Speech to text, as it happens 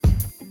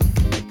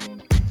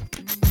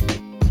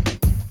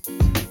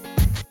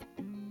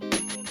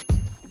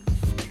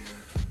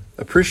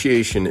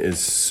appreciation is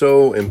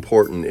so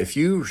important. If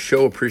you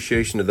show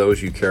appreciation to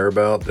those you care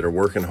about that are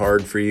working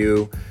hard for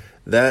you,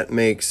 that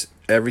makes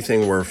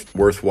everything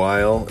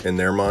worthwhile in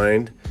their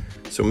mind.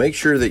 So make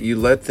sure that you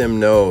let them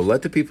know,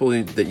 let the people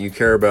that you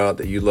care about,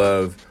 that you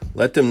love,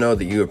 let them know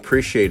that you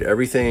appreciate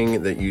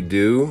everything that you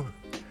do,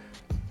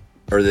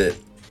 or that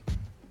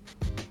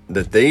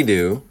they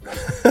do.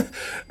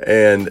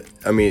 And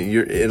I mean,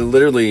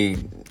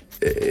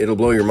 it'll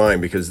blow your mind,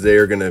 because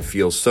they're going to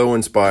feel so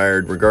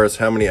inspired. Regardless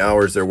how many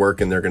hours they're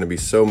working, they're going to be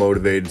so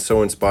motivated,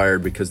 so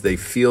inspired, because they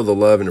feel the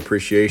love and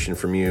appreciation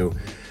from you,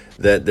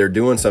 that they're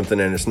doing something,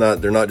 and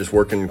they're not just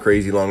working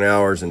crazy long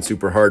hours and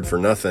super hard for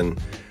nothing.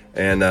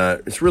 And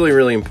it's really,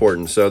 really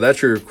important. So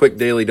that's your quick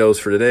daily dose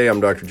for today.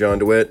 I'm Dr. John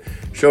DeWitt.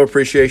 Show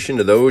appreciation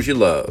to those you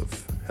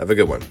love. Have a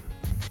good one.